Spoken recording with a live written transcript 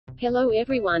Hello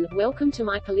everyone, welcome to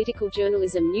my political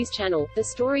journalism news channel. The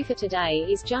story for today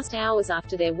is just hours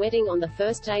after their wedding on the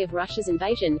first day of Russia's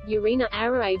invasion, Yaryna,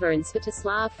 Arieva and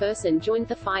Sviatoslav Fursin joined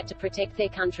the fight to protect their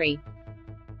country.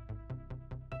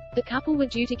 The couple were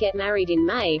due to get married in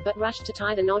May but rushed to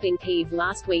tie the knot in Kyiv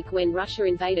last week when Russia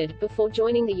invaded, before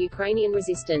joining the Ukrainian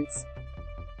resistance.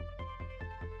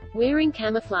 Wearing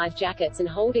camouflage jackets and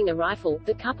holding a rifle,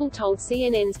 the couple told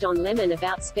CNN's Don Lemon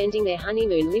about spending their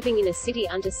honeymoon living in a city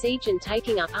under siege and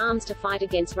taking up arms to fight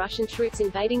against Russian troops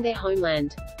invading their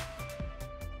homeland.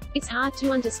 "It's hard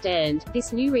to understand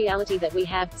this new reality that we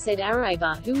have," said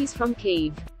Arieva, who is from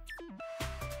Kyiv.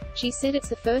 She said it's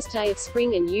the first day of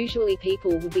spring and usually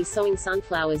people would be sowing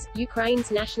sunflowers, Ukraine's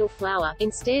national flower.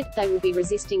 Instead, they will be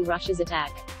resisting Russia's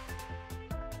attack.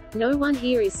 "No one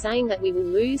here is saying that we will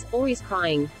lose, or is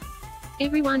crying.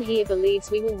 Everyone here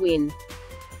believes we will win.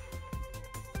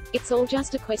 It's all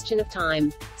just a question of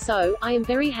time. So, I am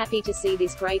very happy to see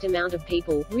this great amount of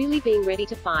people, really being ready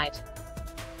to fight.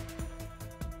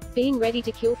 Being ready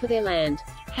to kill for their land.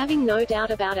 Having no doubt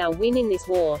about our win in this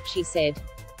war," she said.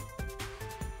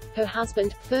 Her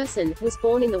husband, Fursin, was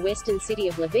born in the western city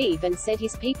of Lviv and said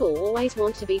his people always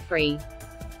want to be free.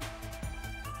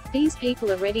 "These people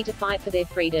are ready to fight for their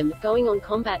freedom, going on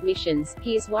combat missions.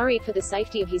 He is worried for the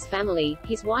safety of his family,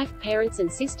 his wife, parents and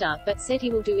sister, but said he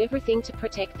will do everything to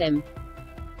protect them."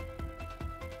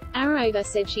 Arieva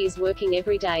said she is working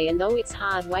every day and though it's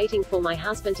hard waiting for my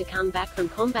husband to come back from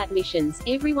combat missions,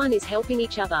 everyone is helping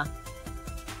each other.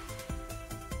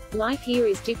 Life here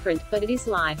is different, but it is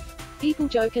life. People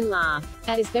joke and laugh.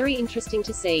 That is very interesting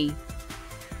to see.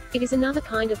 It is another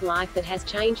kind of life that has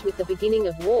changed with the beginning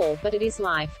of war, but it is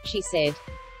life, she said.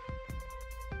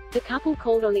 The couple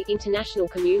called on the international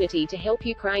community to help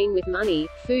Ukraine with money,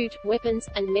 food, weapons,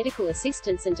 and medical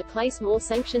assistance and to place more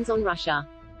sanctions on Russia.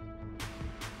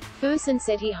 Fursin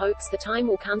said he hopes the time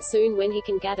will come soon when he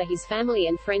can gather his family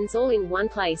and friends all in one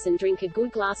place and drink a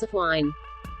good glass of wine.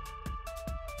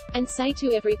 And say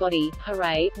to everybody,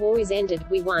 "Hooray, war is ended,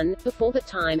 we won." Before that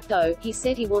time, though, he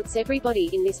said he wants everybody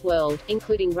in this world,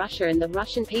 including Russia and the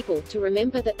Russian people, to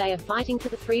remember that they are fighting for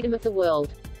the freedom of the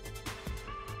world.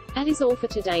 That is all for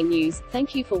today news.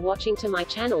 Thank you for watching to my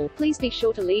channel. Please be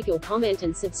sure to leave your comment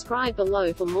and subscribe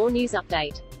below for more news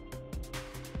update.